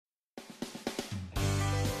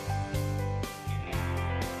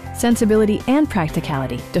sensibility, and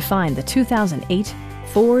practicality define the 2008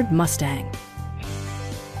 Ford Mustang.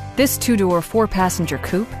 This two-door, four-passenger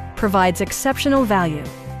coupe provides exceptional value.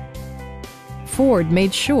 Ford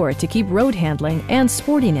made sure to keep road handling and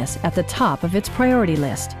sportiness at the top of its priority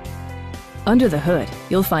list. Under the hood,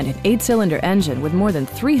 you'll find an 8-cylinder engine with more than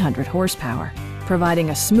 300 horsepower, providing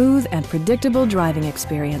a smooth and predictable driving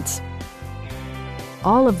experience.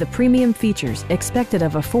 All of the premium features expected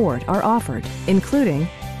of a Ford are offered, including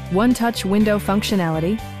one-touch window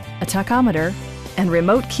functionality, a tachometer, and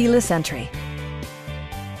remote keyless entry.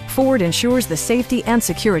 Ford ensures the safety and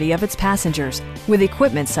security of its passengers with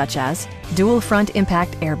equipment such as dual front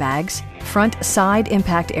impact airbags, front side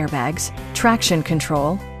impact airbags, traction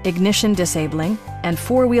control, ignition disabling, and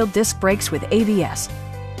four-wheel disc brakes with ABS.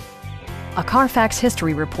 A Carfax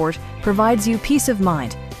history report provides you peace of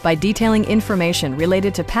mind by detailing information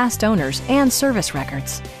related to past owners and service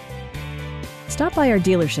records. Stop by our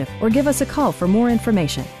dealership or give us a call for more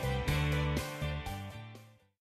information.